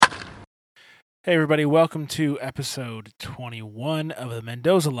Hey everybody, welcome to episode 21 of the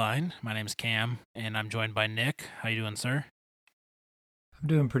Mendoza Line. My name's Cam, and I'm joined by Nick. How you doing, sir? I'm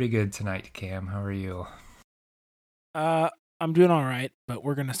doing pretty good tonight, Cam. How are you? Uh, I'm doing all right, but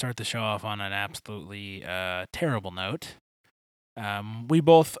we're gonna start the show off on an absolutely terrible note. We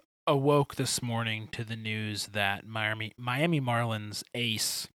both awoke this morning to the news that Miami Marlins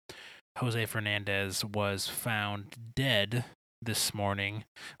ace Jose Fernandez was found dead this morning,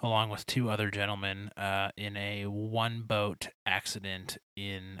 along with two other gentlemen, in a one-boat accident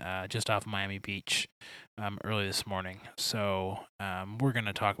in just off Miami Beach early this morning. So we're going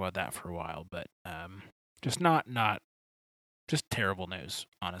to talk about that for a while, but just not just terrible news.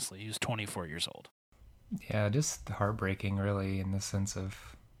 Honestly, he was 24 years old. Yeah, just heartbreaking, really, in the sense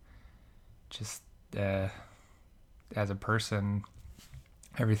of just uh, as a person,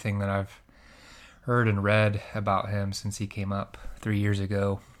 everything that I've heard and read about him since he came up 3 years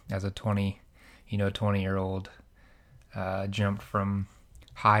ago as a 20-year-old, jumped from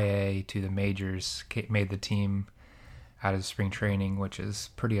high A to the majors, made the team out of spring training, which is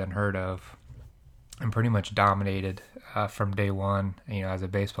pretty unheard of, and pretty much dominated from day one, as a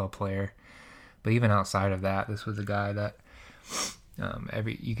baseball player. But even outside of that, this was a guy that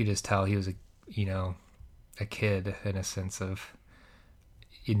you could just tell he was a kid in a sense of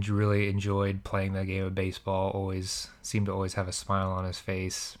really enjoyed playing the game of baseball. Always seemed to always have a smile on his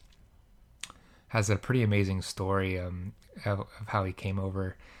face. Has a pretty amazing story of how he came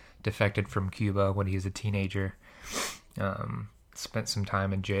over, defected from Cuba when he was a teenager. Spent some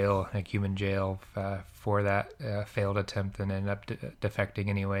time in jail, a Cuban jail, for that failed attempt, and ended up defecting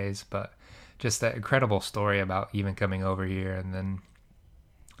anyways. But just that incredible story about even coming over here, and then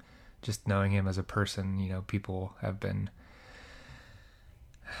just knowing him as a person. People have been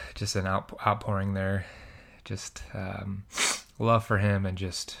just an outpouring there, just love for him, and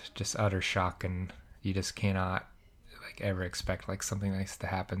just utter shock, and you just cannot ever expect something like this to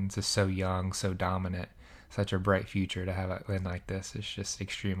happen. Just so young, so dominant, such a bright future. To have it end like this is just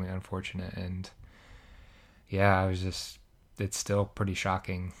extremely unfortunate. And yeah, it's still pretty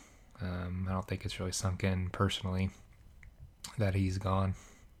shocking. I don't think it's really sunk in personally that he's gone.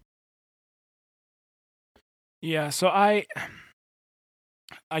 Yeah, so I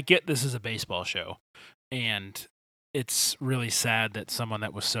get this is a baseball show, and it's really sad that someone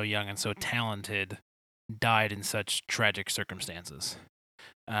that was so young and so talented died in such tragic circumstances.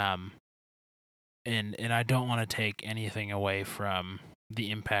 Um, and I don't want to take anything away from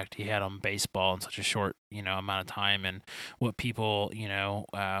the impact he had on baseball in such a short, amount of time, and what people,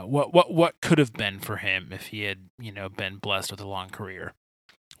 what could have been for him if he had, been blessed with a long career,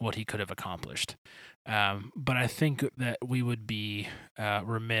 what he could have accomplished. But I think that we would be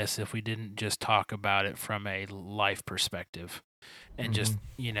remiss if we didn't just talk about it from a life perspective, and just,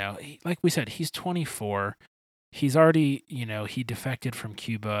 like we said, he's 24. He's already, he defected from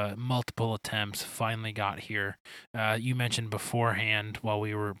Cuba, multiple attempts, finally got here. You mentioned beforehand while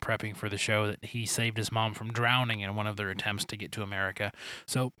we were prepping for the show that he saved his mom from drowning in one of their attempts to get to America.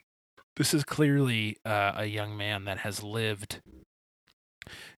 So this is clearly a young man that has lived,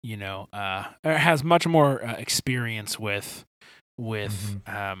 has much more experience with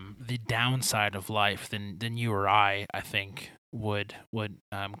the downside of life than you or I think would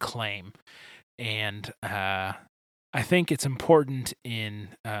claim. And I think it's important in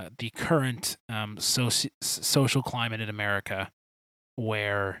the current social climate in America,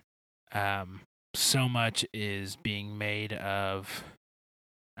 where so much is being made of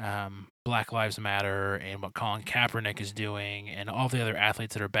Black Lives Matter and what Colin Kaepernick is doing, and all the other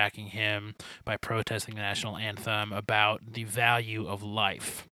athletes that are backing him by protesting the national anthem, about the value of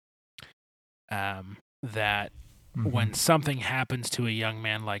life. That when something happens to a young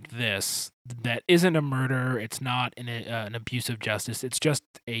man like this, that isn't a murder, it's not an abuse of justice, it's just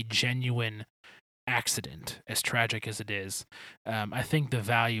a genuine accident, as tragic as it is, I think the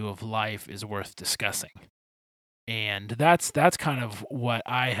value of life is worth discussing. And that's kind of what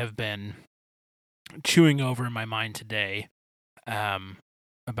I have been chewing over in my mind today,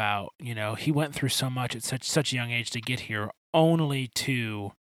 about, he went through so much at such a young age to get here, only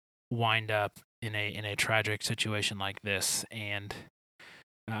to wind up in a tragic situation like this. And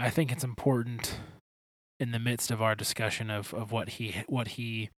I think it's important in the midst of our discussion of what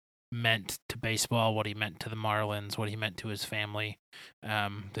he meant to baseball, what he meant to the Marlins, what he meant to his family,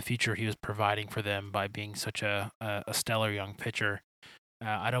 the future he was providing for them by being such a stellar young pitcher.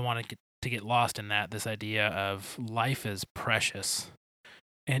 I don't want to get lost in that, this idea of life is precious.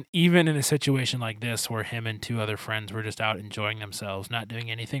 And even in a situation like this, where him and two other friends were just out enjoying themselves, not doing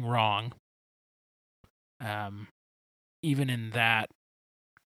anything wrong, even in that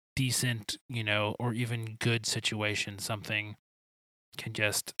decent, or even good situation, something can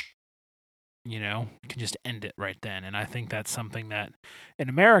just end it right then. And I think that's something that in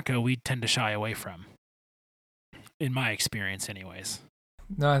America we tend to shy away from, in my experience anyways.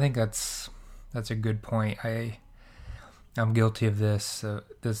 No, I think that's a good point. I'm guilty of this.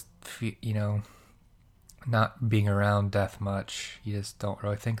 Not being around death much. You just don't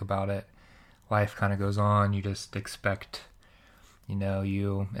really think about it. Life kind of goes on. You just expect,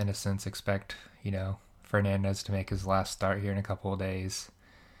 you in a sense expect, Fernandez to make his last start here in a couple of days.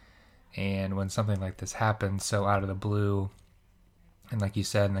 And when something like this happens so out of the blue, and like you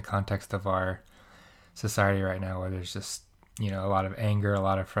said, in the context of our society right now, where there's just, a lot of anger, a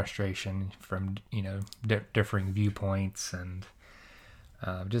lot of frustration from, differing viewpoints, and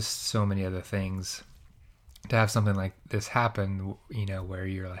just so many other things, to have something like this happen, where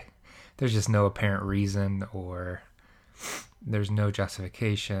you're like, there's just no apparent reason, or there's no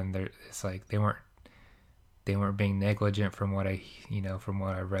justification. It's like they weren't being negligent from what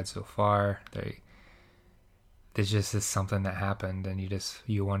I've read so far. There's just is something that happened, and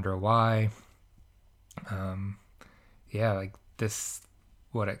you wonder why. Like this,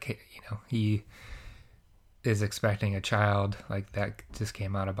 he is expecting a child, like that just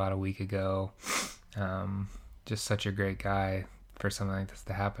came out about a week ago. Just such a great guy. For something like this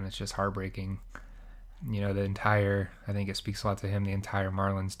to happen, it's just heartbreaking. I think it speaks a lot to him, the entire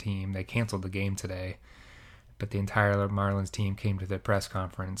Marlins team. They canceled the game today, but the entire Marlins team came to the press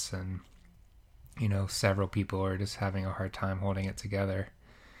conference, and several people are just having a hard time holding it together.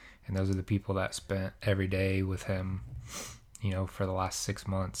 And those are the people that spent every day with him, for the last 6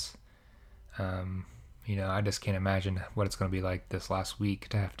 months. I just can't imagine what it's going to be like this last week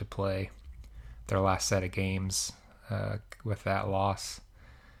to have to play their last set of games with that loss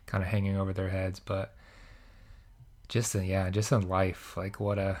kind of hanging over their heads. But just in life, like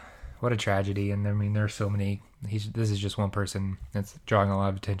what a tragedy. And I mean, there's so many. This is just one person that's drawing a lot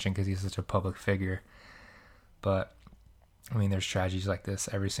of attention because he's such a public figure. But I mean, there's tragedies like this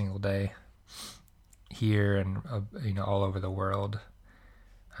every single day here and all over the world.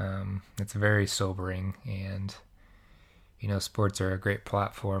 It's very sobering, and sports are a great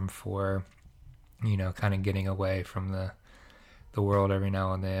platform for kind of getting away from the world every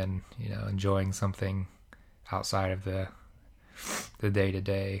now and then, enjoying something outside of the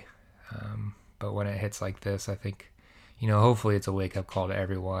day-to-day. But when it hits like this, I think, hopefully it's a wake-up call to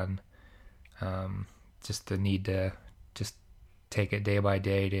everyone. Just the need to just take it day by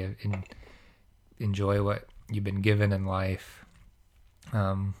day to enjoy what you've been given in life.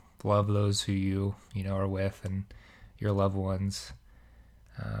 Love those who you are with and your loved ones.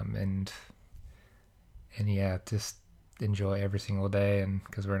 And just enjoy every single day, and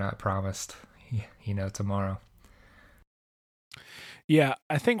because we're not promised, tomorrow. Yeah,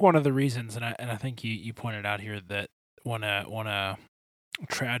 I think one of the reasons, and I think you pointed out here, that when a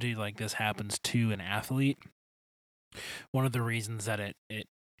tragedy like this happens to an athlete, one of the reasons that it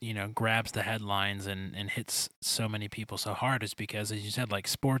grabs the headlines and hits so many people so hard is because, as you said, like,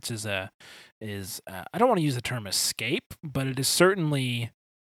 sports is I don't want to use the term escape, but it is certainly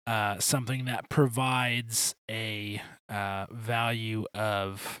something that provides a value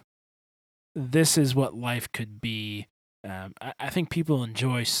of, this is what life could be. I think people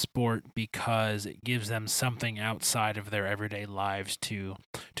enjoy sport because it gives them something outside of their everyday lives to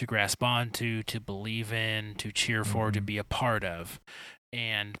grasp onto, to believe in, to cheer for, to be a part of.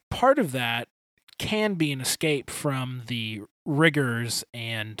 And part of that can be an escape from the rigors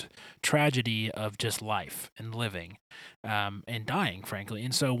and tragedy of just life and living, and dying, frankly.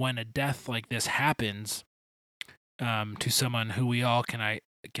 And so when a death like this happens to someone who we all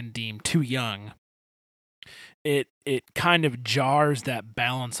can deem too young, it kind of jars that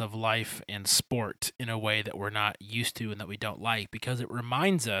balance of life and sport in a way that we're not used to and that we don't like, because it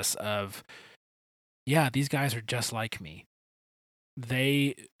reminds us of, these guys are just like me.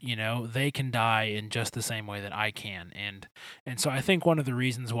 They can die in just the same way that I can. And so I think one of the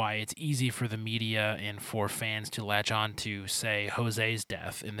reasons why it's easy for the media and for fans to latch on to, say, Jose's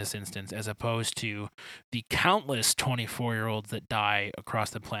death in this instance, as opposed to the countless 24-year-olds that die across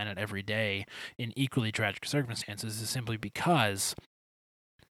the planet every day in equally tragic circumstances, is simply because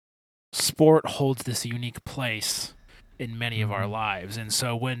sport holds this unique place in many of our lives. And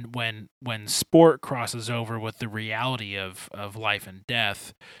so when sport crosses over with the reality of life and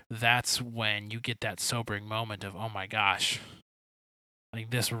death, that's when you get that sobering moment of, oh my gosh,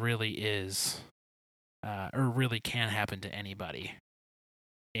 like, this really is, or really can happen to anybody.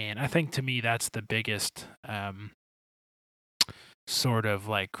 And I think, to me, that's the biggest sort of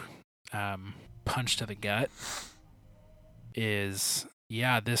like punch to the gut, is,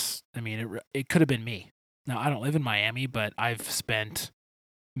 yeah, it could have been me. Now, I don't live in Miami, but I've spent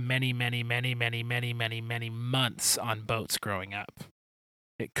many, many, many, many, many, many, many months on boats growing up.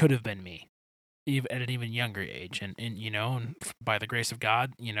 It could have been me, even at an even younger age. And by the grace of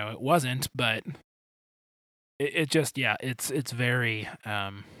God, it wasn't, but it just, yeah, it's very,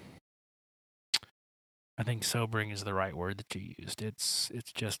 I think sobering is the right word that you used. It's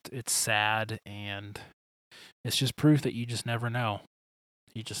sad, and it's just proof that you just never know.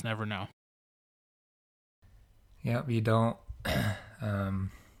 You just never know. Yeah, you don't.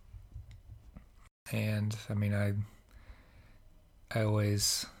 And I mean, I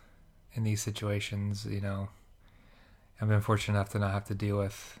always, in these situations, I've been fortunate enough to not have to deal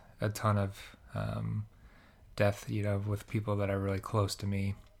with a ton of death, with people that are really close to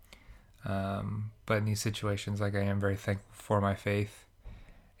me. But in these situations, like, I am very thankful for my faith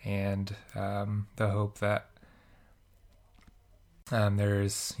and the hope that there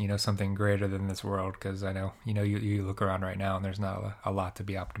is, something greater than this world. Because I know, you look around right now and there's not a lot to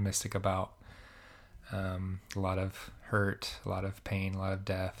be optimistic about. A lot of hurt, a lot of pain, a lot of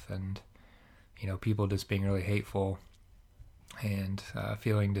death, and people just being really hateful and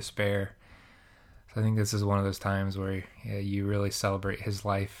feeling despair. So I think this is one of those times where you really celebrate his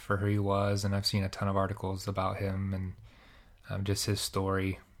life for who he was. And I've seen a ton of articles about him and just his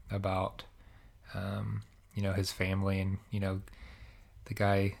story about his family. And the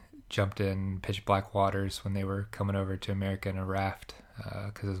guy jumped in pitch black waters when they were coming over to America in a raft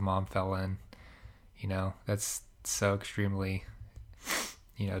because his mom fell in. That's so extremely,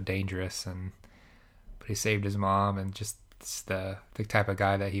 dangerous. But he saved his mom, and just the type of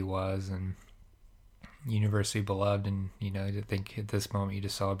guy that he was, and universally beloved. And, I think at this moment you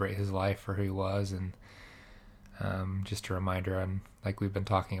just celebrate his life for who he was. And just a reminder on, like we've been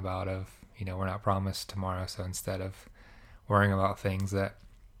talking about, of, we're not promised tomorrow. So instead of worrying about things that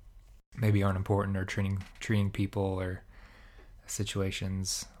maybe aren't important, or treating people or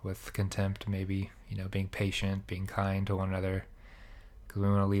situations with contempt, maybe being patient, being kind to one another, because we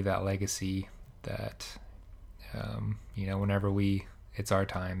want to leave that legacy that whenever it's our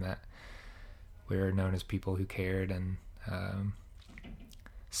time, that we're known as people who cared and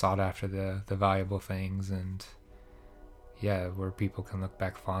sought after the valuable things, and where people can look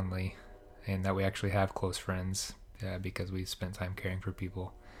back fondly, and that we actually have close friends because we spent time caring for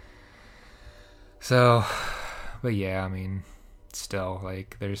people. So, but I mean, still,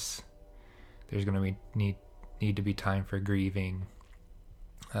 like, there's going to be need to be time for grieving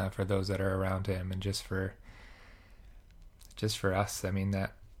for those that are around him, and just for us. I mean,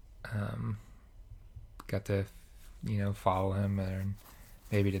 that got to follow him, and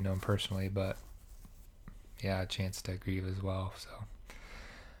maybe to know him personally, but a chance to grieve as well. So,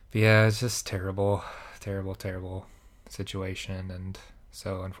 but it's just terrible situation, and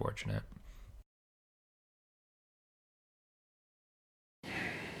so unfortunate.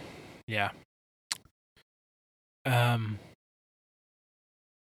 Yeah.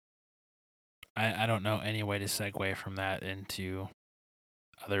 I don't know any way to segue from that into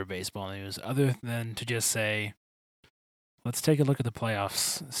other baseball news other than to just say, let's take a look at the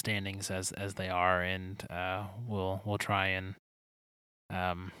playoffs standings as they are, and we'll try and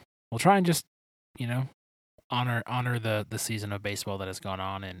just honor the season of baseball that has gone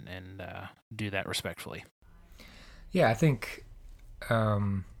on, and do that respectfully. Yeah, I think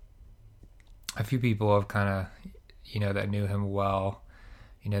a few people have kind of, that knew him well,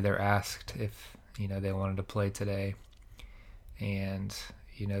 they're asked if, they wanted to play today, and,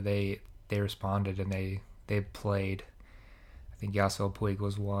 they responded, and they played. I think Yasiel Puig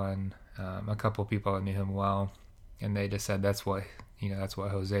was one, a couple of people that knew him well, and they just said that's what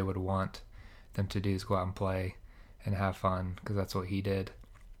Jose would want them to do, is go out and play and have fun, because that's what he did.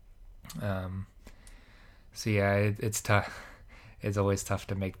 It's tough. It's always tough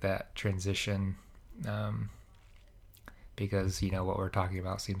to make that transition, because what we're talking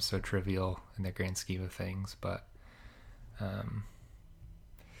about seems so trivial in the grand scheme of things. But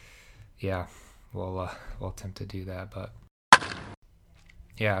we'll attempt to do that. But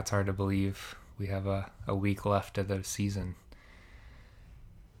it's hard to believe we have a week left of the season.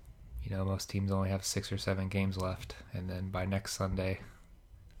 Most teams only have 6 or 7 games left, and then by next Sunday,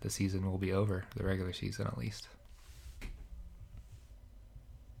 the season will be over, the regular season at least.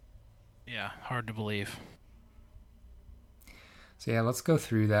 Yeah, hard to believe. So let's go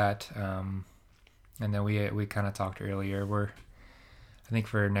through that. And then we kind of talked earlier. I think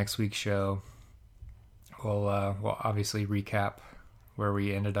for next week's show, we'll obviously recap where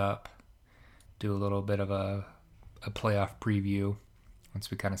we ended up, do a little bit of a playoff preview once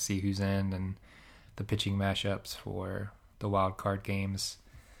we kind of see who's in, and the pitching mashups for the wild card games.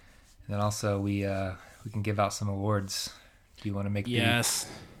 And then also we can give out some awards. Do you want to make the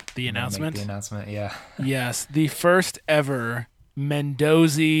announcement? Make the announcement, yeah. Yes, the first ever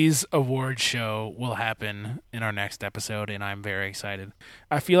Mendoza's award show will happen in our next episode, and I'm very excited.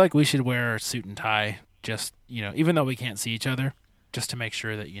 I feel like we should wear a suit and tie, just, even though we can't see each other, just to make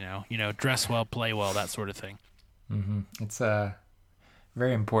sure that, dress well, play well, that sort of thing. Mm-hmm. It's a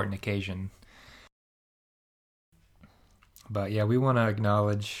very important occasion. But yeah, we want to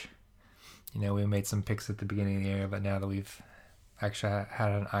acknowledge, we made some picks at the beginning of the year, but now that we've actually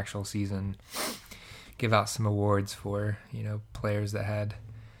had an actual season, give out some awards for, players that had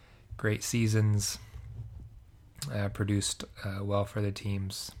great seasons, produced well for their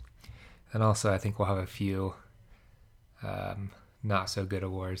teams. And also I think we'll have a few not so good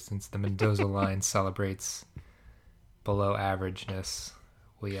awards, since the Mendoza line celebrates below averageness.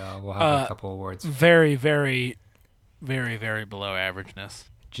 We'll have a couple awards. Very, very, very, very below averageness.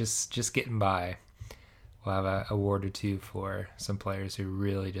 Just getting by. We'll have an award or two for some players who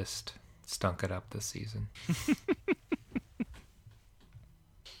really just stunk it up this season.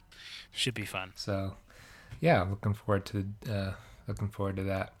 Should be fun. So, yeah, looking forward to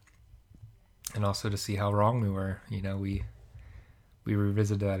that, and also to see how wrong we were. We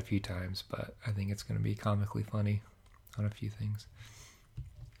revisited that a few times, but I think it's going to be comically funny on a few things.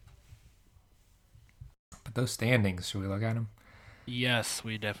 But those standings, should we look at them? Yes,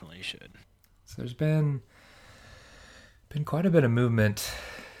 we definitely should. So there's been quite a bit of movement,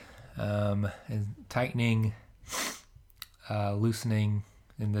 and tightening, loosening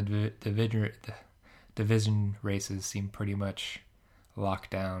in the division races seem pretty much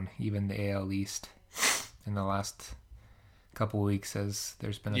locked down. Even the AL East in the last couple of weeks, as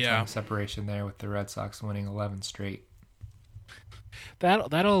there's been a ton of separation there, with the Red Sox winning 11 straight.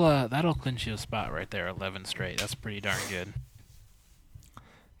 That'll clinch you a spot right there, 11 straight. That's pretty darn good.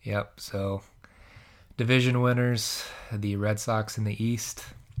 Yep. So division winners, the Red Sox in the East.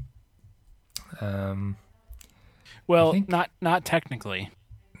 Well, not technically.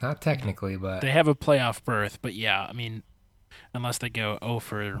 Not technically, but they have a playoff berth. But yeah, I mean, unless they go 0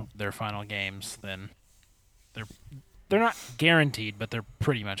 for their final games, then they're not guaranteed, but they're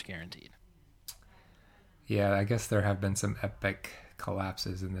pretty much guaranteed. Yeah, I guess there have been some epic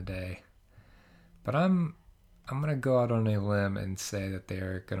collapses in the day, but I'm gonna go out on a limb and say that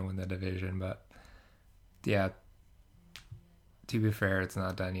they're gonna win the division. But yeah, to be fair, it's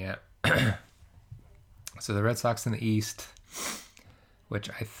not done yet. So the Red Sox in the East, which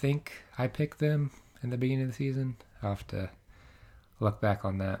I think I picked them in the beginning of the season. I'll have to look back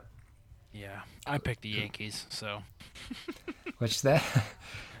on that. Yeah, I picked the Yankees, so. Which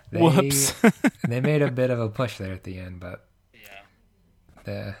Whoops. They made a bit of a push there at the end, but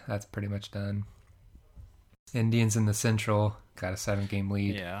yeah, that's pretty much done. Indians in the Central got a 7-game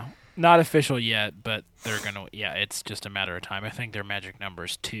lead. Yeah, not official yet, but they're gonna. Yeah, it's just a matter of time. I think their magic number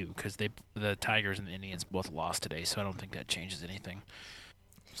is 2, because the Tigers and the Indians both lost today, so I don't think that changes anything.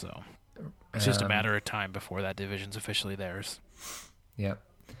 So it's just a matter of time before that division's officially theirs. Yep.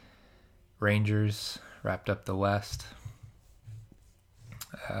 Rangers wrapped up the West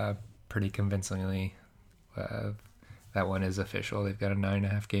pretty convincingly. That one is official. They've got a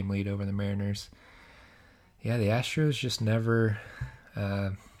 9.5-game lead over the Mariners. Yeah, the Astros just never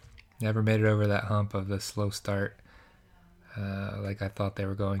made it over that hump of the slow start like I thought they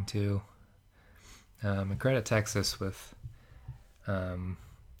were going to. And credit Texas with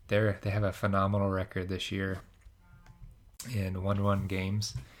they have a phenomenal record this year in 1-1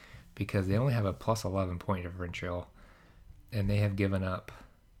 games, because they only have a plus 11 point differential, and they have given up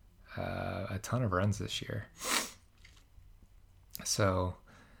a ton of runs this year. So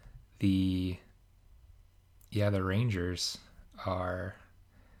the Rangers are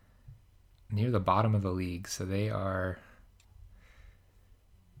near the bottom of the league. So they are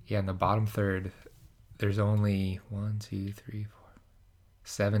in the bottom third. There's only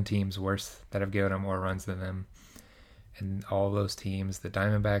 7 teams worse that have given up more runs than them. And all those teams, the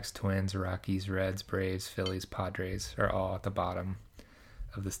Diamondbacks, Twins, Rockies, Reds, Braves, Phillies, Padres, are all at the bottom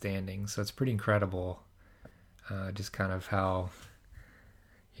of the standings. So it's pretty incredible, just kind of how,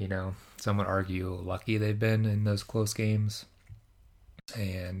 some would argue lucky they've been in those close games.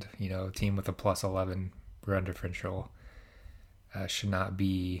 And, a team with a plus 11 run differential should not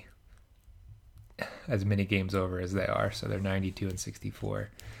be as many games over as they are. So they're 92-64.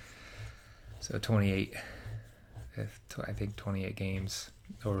 So 28 games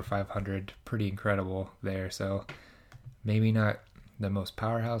over 500, pretty incredible there. So maybe not the most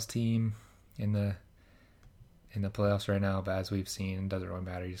powerhouse team in the playoffs right now, but as we've seen, it doesn't really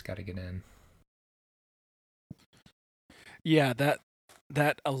matter. You just got to get in. Yeah, that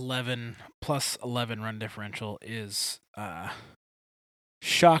 11 plus 11 run differential is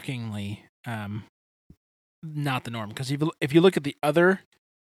shockingly not the norm, because if you look at the other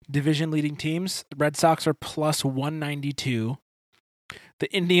division leading teams, the Red Sox are plus 192,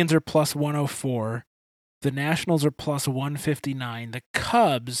 the Indians are plus 104, the Nationals are plus 159, the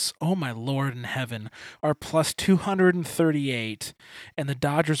Cubs, oh my lord in heaven, are plus 238, and the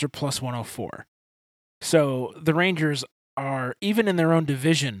Dodgers are plus 104. So the Rangers are, even in their own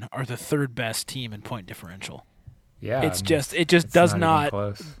division, are the third best team in point differential. Yeah, It just does not not, even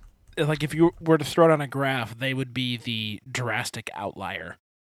close. like, if you were to throw it on a graph, they would be the drastic outlier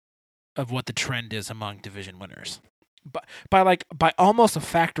of what the trend is among division winners. But by almost a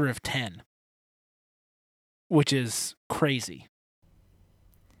factor of 10, which is crazy.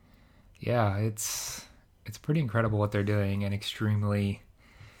 Yeah, it's pretty incredible what they're doing, and extremely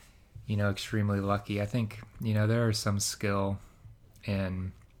lucky. I think, there is some skill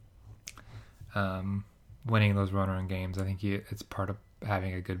in winning those run games. I think it's part of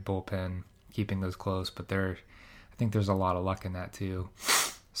having a good bullpen, keeping those close, but I think there's a lot of luck in that too.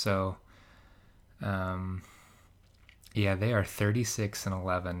 So, yeah, they are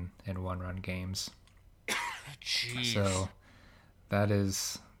 36-11 in one-run games. Jeez. So that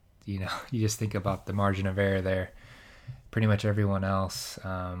is, you just think about the margin of error there. Pretty much everyone else,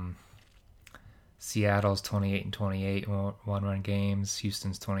 Seattle's 28-28 one-run games.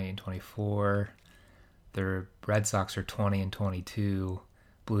 Houston's 28-24. The Red Sox are 20-22.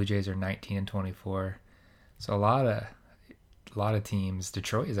 Blue Jays are 19-24. So a lot of teams.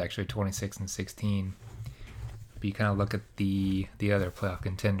 Detroit is actually 26-16. But you kind of look at the other playoff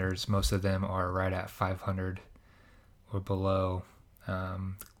contenders. Most of them are right at 500 or below.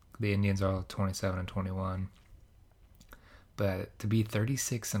 The Indians are 27-21. But to be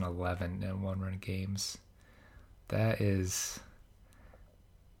 36-11 in one-run games, that's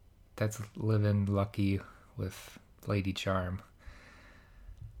living lucky with Lady Charm.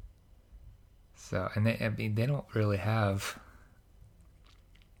 So, and they don't really have,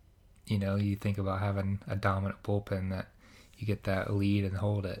 you think about having a dominant bullpen that you get that lead and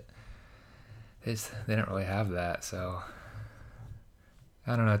hold it. They don't really have that, so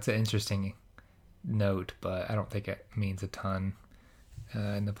I don't know. It's an interesting note, but I don't think it means a ton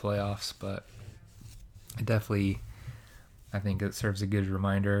in the playoffs. But it definitely, I think it serves a good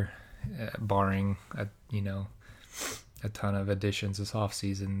reminder, barring a ton of additions this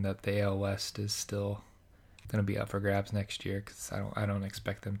offseason, that the AL West is still going to be up for grabs next year, because I don't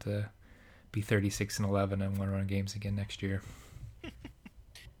expect them to be 36-11 in one-run games again next year.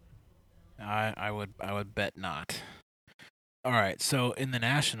 I would bet not. All right, so in the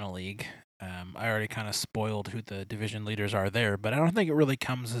National League, I already kind of spoiled who the division leaders are there, but I don't think it really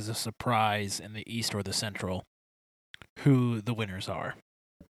comes as a surprise in the East or the Central who the winners are.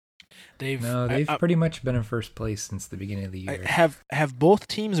 They've pretty much been in first place since the beginning of the year. Have both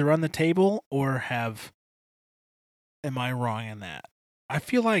teams run the table, or am I wrong in that? I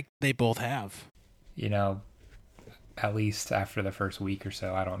feel like they both have. At least after the first week or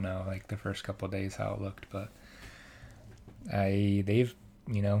so. I don't know, like the first couple of days how it looked, but they've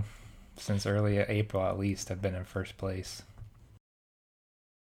since early April at least have been in first place.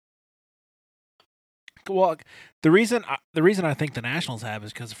 Well, the reason I think the Nationals have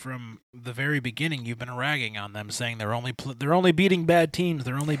is because from the very beginning you've been ragging on them, saying they're only beating bad teams.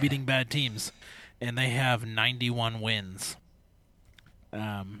 They're only beating bad teams, and they have 91 wins.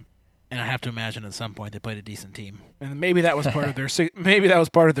 And I have to imagine at some point they played a decent team, and maybe that was part of their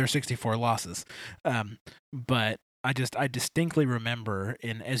 64 losses. But I distinctly remember,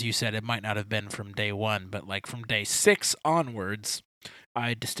 and as you said, it might not have been from day one, but like from day 6 onwards,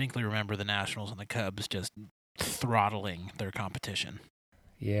 I distinctly remember the Nationals and the Cubs just throttling their competition.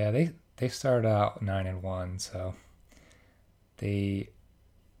 Yeah, they started out 9-1, so they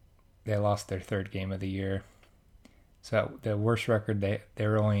lost their third game of the year. So the worst record, they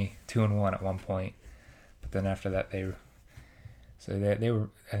were only 2-1 at one point, but then after that they were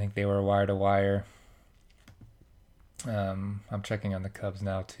I think they were wire to wire. I'm checking on the Cubs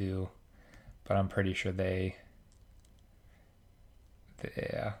now too, but I'm pretty sure they've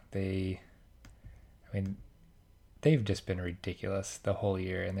just been ridiculous the whole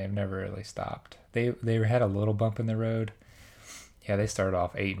year, and they've never really stopped. They had a little bump in the road. Yeah, they started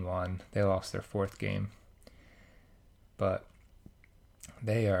off 8-1. They lost their fourth game, but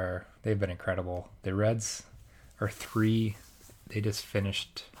they've been incredible. The Reds are 3. They just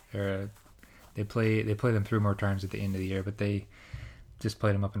finished. They play them 3 more times at the end of the year, but they just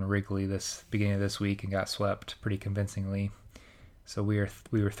played them up in Wrigley this beginning of this week and got swept pretty convincingly. So we were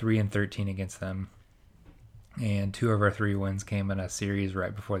 3-13 against them. And 2 of our 3 wins came in a series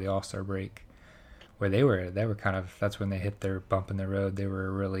right before the All-Star break, where they were kind of, that's when they hit their bump in the road. They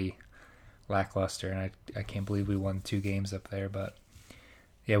were really lackluster, and I can't believe we won 2 games up there. But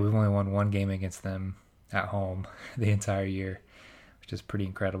yeah, we've only won 1 game against them at home the entire year, which is pretty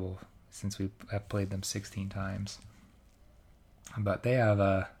incredible since we have played them 16 times. But they have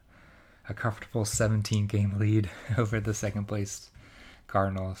a comfortable 17-game lead over the second place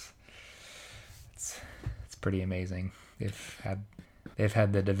Cardinals. It's pretty amazing. They've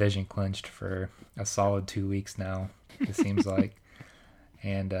had the division clinched for a solid 2 weeks now, it seems like.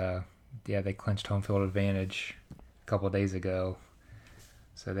 And they clinched home field advantage a couple of days ago.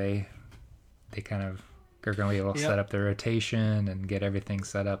 So they kind of are going to be able to set up their rotation and get everything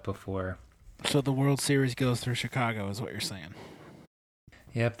set up before. So the World Series goes through Chicago, is what you're saying.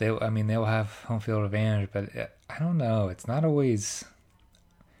 Yep, they'll have home field advantage, but I don't know. It's not always,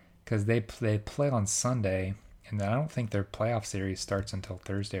 because they play on Sunday, and I don't think their playoff series starts until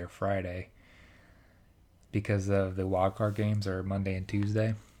Thursday or Friday, because of the wild card games are Monday and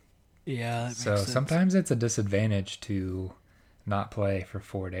Tuesday. Yeah, that makes so sense. Sometimes it's a disadvantage to not play for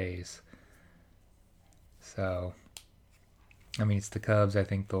 4 days. So, I mean, it's the Cubs. I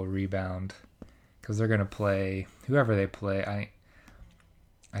think they'll rebound because they're going to play whoever they play.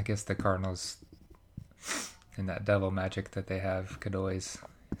 I guess the Cardinals, in that devil magic that they have, could always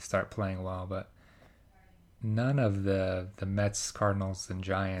start playing well, but none of the Mets, Cardinals, and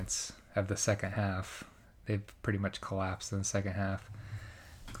Giants have the second half. They've pretty much collapsed in the second half.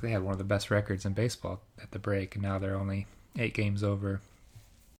 They had one of the best records in baseball at the break, and now they're only 8 games over.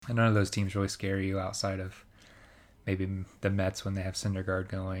 And none of those teams really scare you outside of maybe the Mets when they have Syndergaard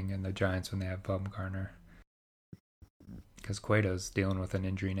going, and the Giants when they have Bumgarner. Because Cueto's dealing with an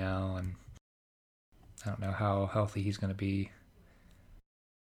injury now, and I don't know how healthy he's going to be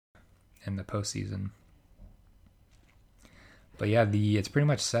in the postseason. But yeah, it's pretty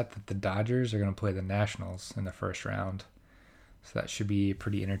much set that the Dodgers are going to play the Nationals in the first round. So that should be a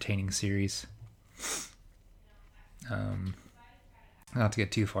pretty entertaining series. Not to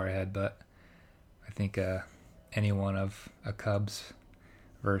get too far ahead, but I think any one of a Cubs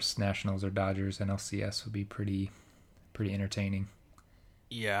versus Nationals or Dodgers NLCS would be pretty entertaining.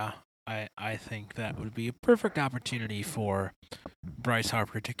 Yeah, I think that would be a perfect opportunity for Bryce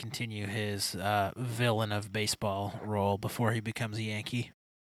Harper to continue his villain of baseball role before he becomes a Yankee.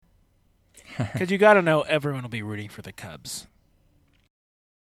 Because you got to know everyone will be rooting for the Cubs.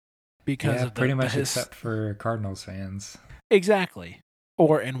 Because of pretty much except for Cardinals fans. Exactly.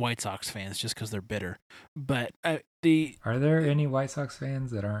 And White Sox fans, just because they're bitter. But Are there any White Sox fans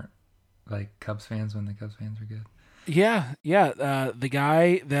that aren't like Cubs fans when the Cubs fans are good? Yeah. The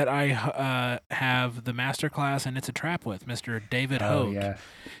guy that I have the masterclass and It's a Trap with, Mr. David Hogue,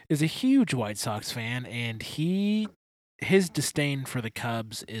 is a huge White Sox fan, and his disdain for the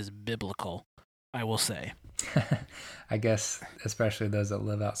Cubs is biblical, I will say. I guess, especially those that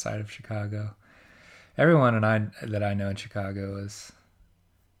live outside of Chicago. Everyone that I know in Chicago is,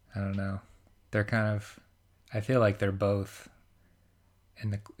 I don't know, they're kind of, I feel like they're both in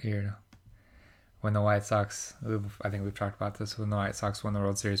the, when the White Sox, I think we've talked about this, when the White Sox won the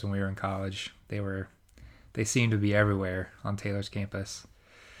World Series when we were in college, they seemed to be everywhere on Taylor's campus.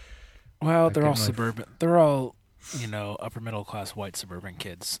 Well, they're all suburban. They're all, upper middle class white suburban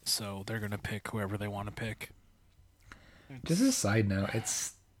kids, so they're going to pick whoever they want to pick. Just a side note,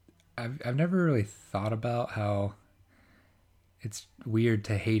 I've never really thought about how it's weird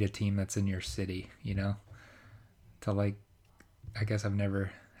to hate a team that's in your city, I guess I've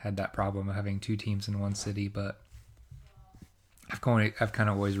never had that problem of having 2 teams in one city, but I've kind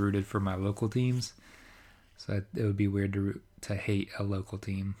of always rooted for my local teams, so it would be weird to hate a local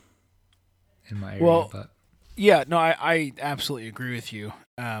team in my area. Well, but yeah, no, I absolutely agree with you.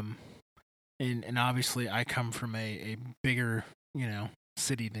 And obviously I come from a bigger,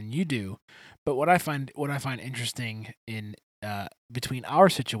 city than you do. But what I find interesting in between our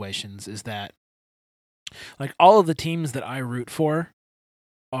situations is that like all of the teams that I root for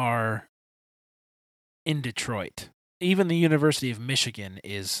are in Detroit. Even the University of Michigan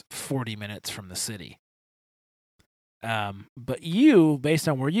is 40 minutes from the city. But you, based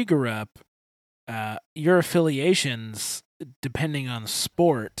on where you grew up, your affiliations, depending on the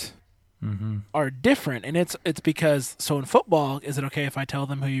sport, are different. And it's because, so in football, is it okay if I tell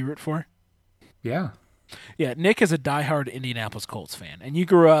them who you root for? Yeah. Yeah, Nick is a diehard Indianapolis Colts fan. And you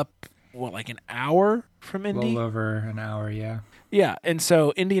grew up, like an hour from Indy? A little over an hour, yeah. Yeah, and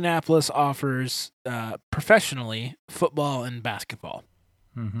so Indianapolis offers professionally football and basketball.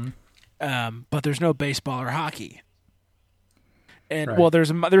 But there's no baseball or hockey. And Right. well,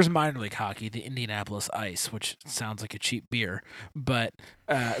 there's minor league hockey, the Indianapolis Ice, which sounds like a cheap beer. But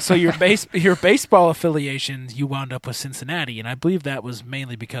so your baseball affiliations, you wound up with Cincinnati, and I believe that was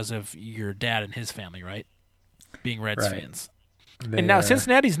mainly because of your dad and his family, right? Being Reds Right. fans. They, And now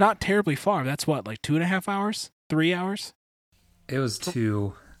Cincinnati's not terribly far. That's what, like 2.5 hours, 3 hours. It was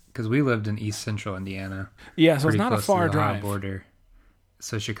 2 because we lived in East Central Indiana. Yeah, so it's pretty not a close far to the Ohio drive. border.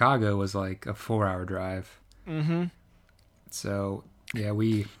 So Chicago was like a 4-hour drive. Mm-hmm. So yeah,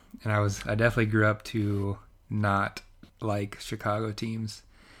 I definitely grew up to not like Chicago teams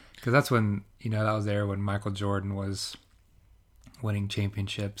because that's when that was there when Michael Jordan was winning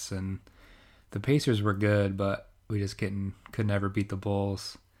championships and the Pacers were good, but we just could never beat the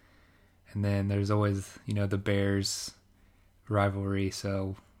Bulls. And then there's always the Bears rivalry.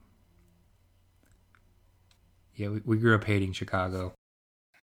 So yeah, we grew up hating Chicago.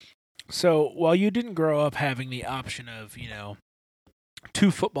 So while you didn't grow up having the option of,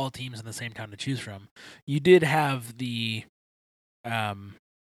 2 football teams in the same town to choose from, you did have the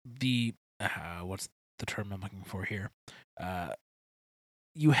what's the term I'm looking for here?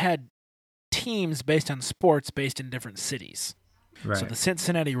 You had teams based on sports based in different cities. Right. So the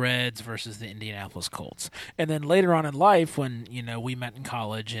Cincinnati Reds versus the Indianapolis Colts. And then later on in life, when we met in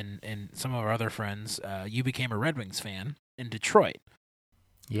college and some of our other friends, you became a Red Wings fan in Detroit.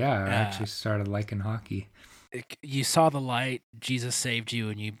 Yeah, I actually started liking hockey. You saw the light, Jesus saved you,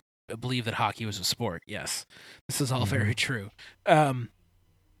 and you believe that hockey was a sport. Yes, this is all very true. And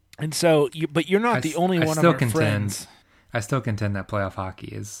so, but you're not the only one of our friends. I still contend that playoff hockey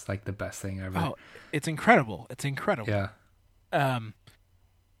is like the best thing ever. Oh, it's incredible! It's incredible. Yeah.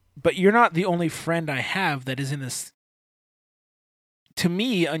 But you're not the only friend I have that is in this, to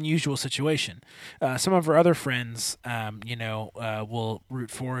me, unusual situation. Some of our other friends, will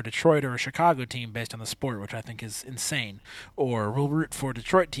root for a Detroit or a Chicago team based on the sport, which I think is insane. Or we'll root for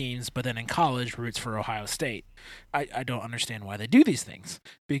Detroit teams, but then in college roots for Ohio State. I don't understand why they do these things,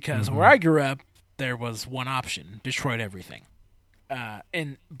 because where I grew up, there was one option: Detroit everything.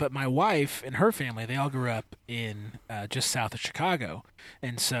 But my wife and her family, they all grew up in just south of Chicago,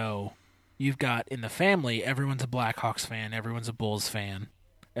 and so you've got in the family, everyone's a Blackhawks fan, everyone's a Bulls fan,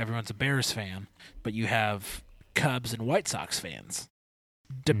 everyone's a Bears fan, but you have Cubs and White Sox fans,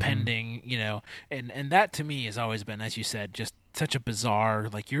 depending, and that to me has always been, as you said, just such a bizarre,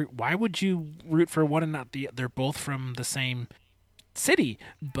 like why would you root for one and not the? They're both from the same city,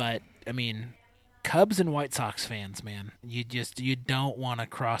 but I mean, Cubs and White Sox fans, man, you don't want to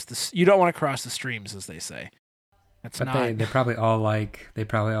cross the streams, as they say. That's but not. They probably all like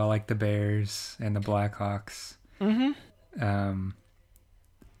the Bears and the Blackhawks. Mm-hmm.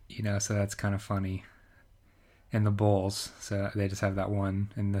 So that's kind of funny. And the Bulls, so they just have that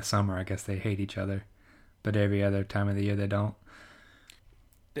one in the summer. I guess they hate each other, but every other time of the year they don't.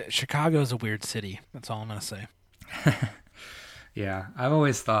 Chicago's a weird city. That's all I'm gonna say. Yeah, I've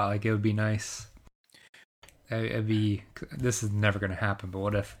always thought like it would be nice. This is never going to happen, but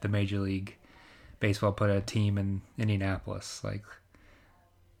what if the Major League Baseball put a team in Indianapolis? Like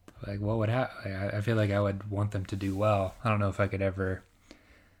what would happen? I feel like I would want them to do well. I don't know if I could ever,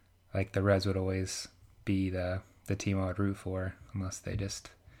 like the Reds would always be the team I would root for, unless they just,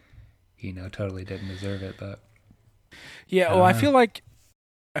 totally didn't deserve it. But yeah, well, I feel like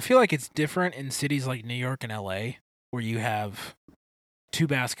it's different in cities like New York and LA, where you have 2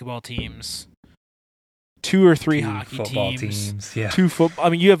 basketball teams, 2 or 3 hockey football teams, yeah. 2 football. I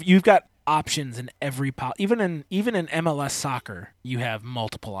mean, you've got options in every even in MLS soccer, you have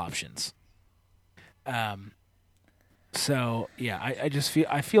multiple options. So yeah,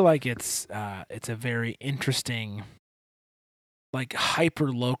 I feel like it's a very interesting, like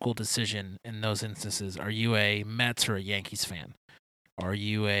hyper local decision in those instances. Are you a Mets or a Yankees fan? Are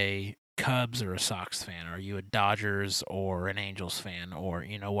you a Cubs or a Sox fan? Are you a Dodgers or an Angels fan, or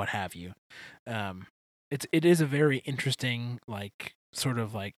what have you? It is a very interesting, like sort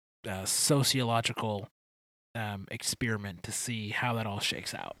of like sociological experiment to see how that all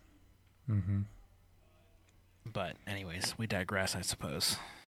shakes out. Mm-hmm. But anyways, we digress, I suppose.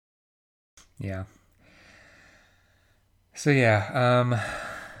 Yeah. So yeah,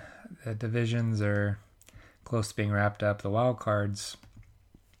 the divisions are close to being wrapped up. The wild cards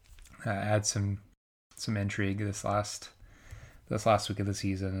add some intrigue this last week of the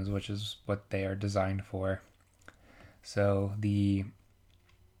season, which is what they are designed for. So the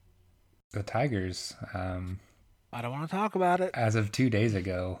Tigers, I don't want to talk about it. as of 2 days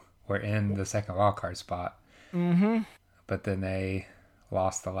ago, were in the second wild card spot. Mm-hmm. But then they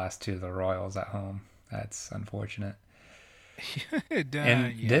lost the last 2 to the Royals at home. That's unfortunate. And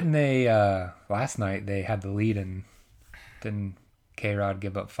yeah. didn't they last night they had the lead and didn't K-Rod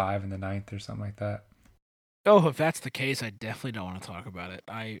give up 5 in the ninth or something like that. Oh, if that's the case, I definitely don't want to talk about it.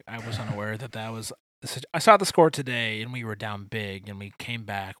 I was unaware that was. I saw the score today, and we were down big, and we came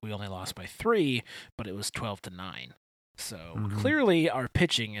back. We only lost by 3, but it was 12-9. So clearly, our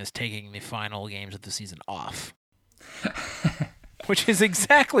pitching is taking the final games of the season off, which is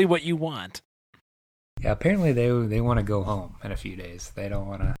exactly what you want. Yeah, apparently they want to go home in a few days. They don't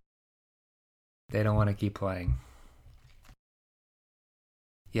want to. They don't want to keep playing.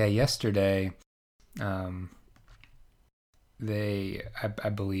 Yeah, yesterday, I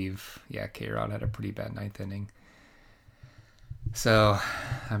believe, K-Rod had a pretty bad ninth inning. So,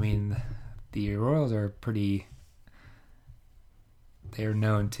 I mean, the Royals are they're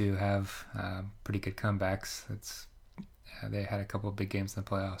known to have pretty good comebacks. They had a couple of big games in the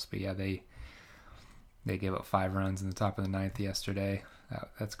playoffs, but yeah, they gave up 5 runs in the top of the ninth yesterday.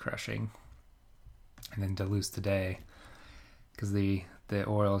 That's crushing. And then to lose today, because the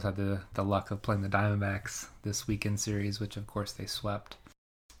Orioles had the luck of playing the Diamondbacks this weekend series, which of course they swept.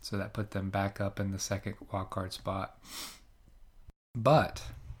 So that put them back up in the second wildcard spot. But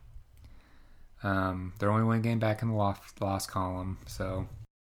they're only one game back in the loss column, so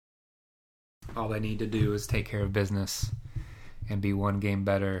all they need to do is take care of business and be one game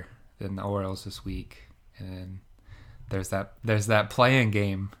better than the Orioles this week. And then there's that play-in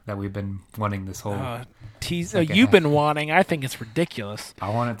game that we've been wanting this whole you've been wanting. I think it's ridiculous. I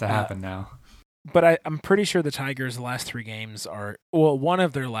want it to happen now. But I'm pretty sure the Tigers' last 3 games one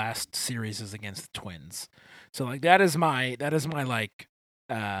of their last series is against the Twins. So like that is my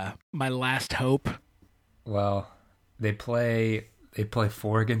my last hope. Well, they play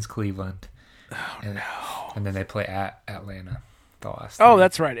 4 against Cleveland. Oh no. And then they play at Atlanta. Oh,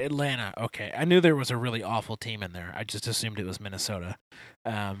 that's right, Atlanta. Okay, I knew there was a really awful team in there. I just assumed it was Minnesota.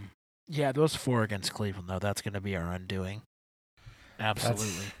 Yeah, those 4 against Cleveland, though, that's going to be our undoing.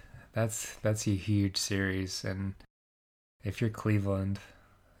 Absolutely. That's a huge series, and if you're Cleveland,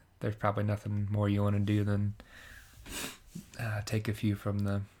 there's probably nothing more you want to do than take a few from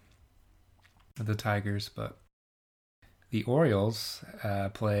the Tigers. But the Orioles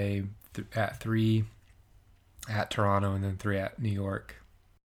play at 3 at Toronto and then 3 at New York.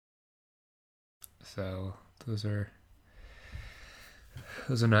 So those are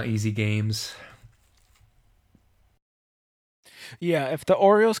not easy games. Yeah, if the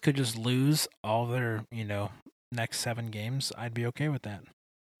Orioles could just lose all their, next 7 games, I'd be okay with that.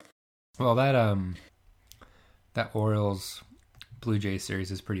 Well, that Orioles Blue Jays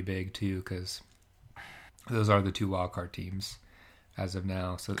series is pretty big too, because those are the 2 wildcard teams as of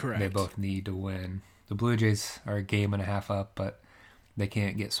now. So correct. They both need to win. The Blue Jays are a game and a half up, but they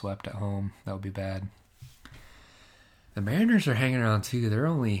can't get swept at home. That would be bad. The Mariners are hanging around too. They're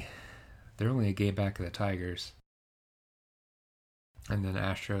only a game back of the Tigers. And then the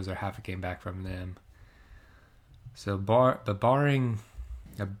Astros are half a game back from them. So barring,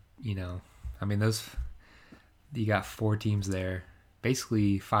 those, you got 4 teams there.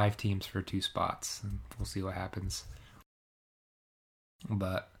 Basically 5 teams for 2 spots. And we'll see what happens.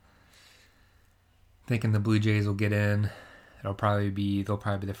 But thinking the Blue Jays will get in. They'll probably be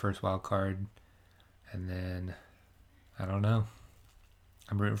the first wild card. And then, I don't know.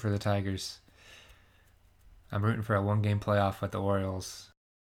 I'm rooting for the Tigers. I'm rooting for a 1-game playoff with the Orioles.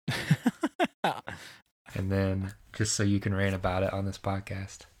 And then, just so you can rant about it on this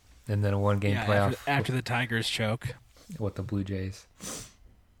podcast. And then a 1-game playoff. After the Tigers choke. With the Blue Jays.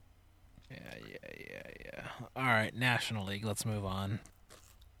 Yeah. All right, National League. Let's move on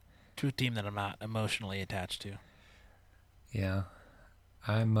to a team that I'm not emotionally attached to. Yeah.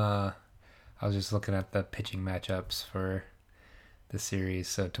 I was just looking at the pitching matchups for the series.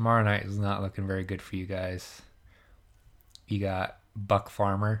 So tomorrow night is not looking very good for you guys. You got Buck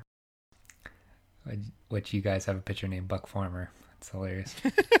Farmer, which you guys have a pitcher named Buck Farmer. It's hilarious.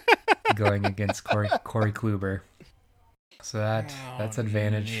 Going against Corey Kluber. So that's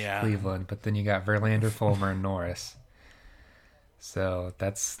advantage Cleveland. But then you got Verlander, Fulmer, and Norris. So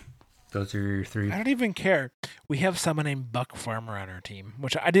those are your 3. I don't even care. We have someone named Buck Farmer on our team,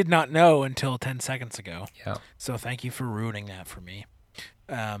 which I did not know until 10 seconds ago. Yeah. So thank you for ruining that for me.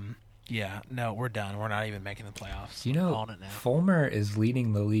 No, we're done. We're not even making the playoffs. I'm calling it now. Fulmer is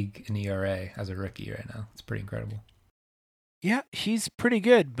leading the league in ERA as a rookie right now. It's pretty incredible. Yeah, he's pretty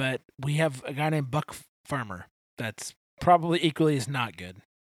good, but we have a guy named Buck Farmer that's probably equally as not good.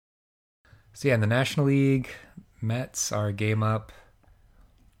 So yeah, in the National League, Mets are a game up,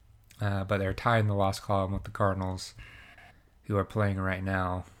 but they're tied in the loss column with the Cardinals, who are playing right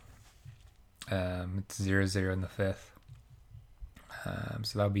now. It's 0-0 in the 5th.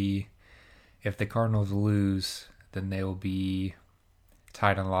 So that'll be, if the Cardinals lose, then they will be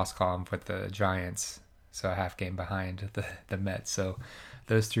tied in the loss column with the Giants, so a half game behind the Mets. So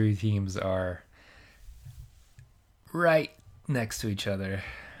those three teams are right next to each other.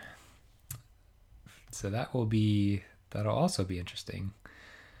 So that'll also be interesting.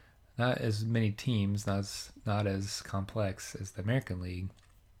 Not as many teams, not as complex as the American League.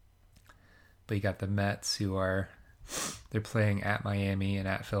 But you got the Mets they're playing at Miami and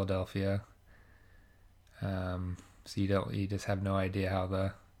at Philadelphia. So you just have no idea how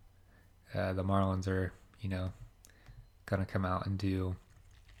the Marlins are, gonna come out and do.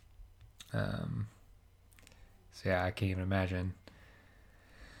 So yeah, I can't even imagine.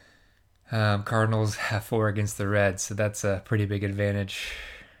 Cardinals have 4 against the Reds, so that's a pretty big advantage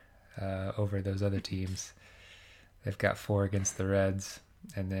over those other teams. They've got 4 against the Reds,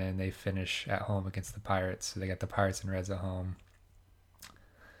 and then they finish at home against the Pirates. So they got the Pirates and Reds at home.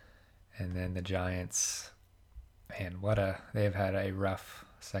 And then the Giants, man, they've had a rough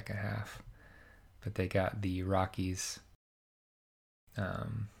second half. But they got the Rockies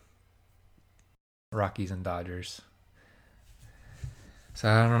and Dodgers. So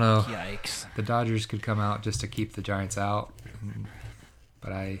I don't know. Yikes. The Dodgers could come out just to keep the Giants out.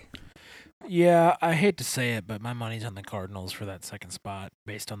 But Yeah, I hate to say it, but my money's on the Cardinals for that second spot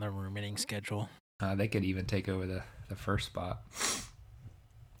based on their remaining schedule. They could even take over the first spot.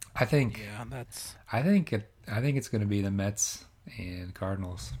 I think. Yeah, that's. I think it's going to be the Mets and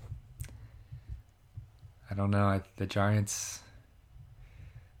Cardinals. I don't know. The Giants.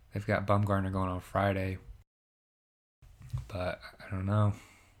 They've got Bumgarner going on Friday, but I don't know.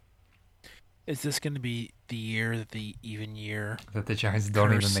 Is this going to be the year, the even year that the Giants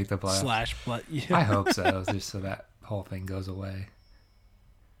don't even make the playoffs? Yeah. I hope so, just so that whole thing goes away,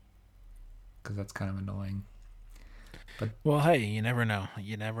 because that's kind of annoying. But well, hey, you never know.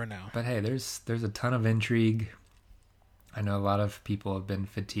 You never know. But hey, there's a ton of intrigue. I know a lot of people have been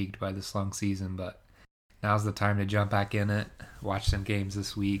fatigued by this long season, but now's the time to jump back in it, watch some games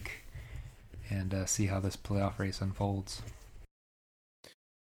this week, and see how this playoff race unfolds.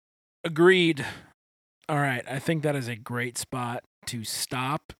 Agreed. All right, I think that is a great spot to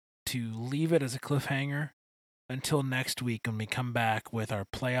stop, to leave it as a cliffhanger until next week when we come back with our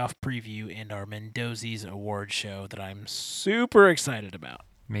playoff preview and our Mendozies award show that I'm super excited about.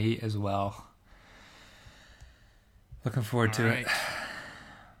 Me as well. Looking forward to it.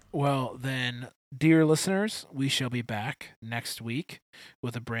 Well, then, dear listeners, we shall be back next week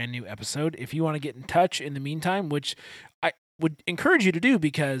with a brand new episode. If you want to get in touch in the meantime, which I would encourage you to do,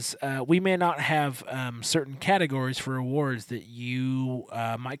 because we may not have certain categories for awards that you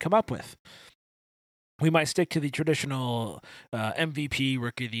might come up with. We might stick to the traditional MVP,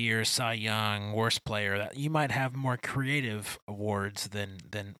 Rookie of the Year, Cy Young, Worst Player. That you might have more creative awards than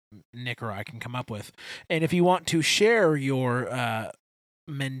Nick or I can come up with. And if you want to share your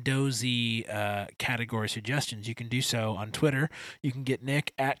Mendozi category suggestions, you can do so on Twitter. You can get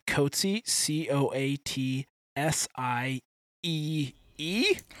Nick at Coatsy, COATSIEE. 2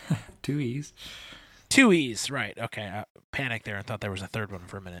 E's. 2 E's, right. Okay, I panicked there and thought there was a third one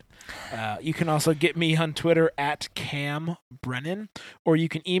for a minute. You can also get me on Twitter at Cam Brennan, or you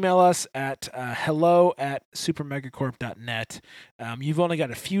can email us at hello@supermegacorp.net. You've only got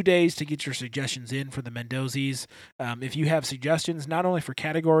a few days to get your suggestions in for the Mendozies. If you have suggestions, not only for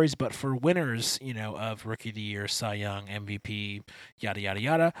categories, but for winners, of Rookie of the Year, Cy Young, MVP, yada, yada,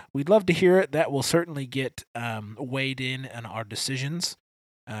 yada, we'd love to hear it. That will certainly get weighed in on our decisions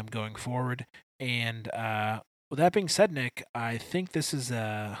going forward. And with that being said, Nick, I think this is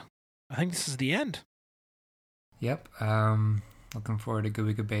the end. Yep. Looking forward to a good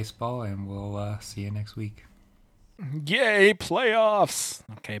week of baseball, and we'll see you next week. Yay, playoffs!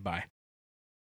 Okay, bye.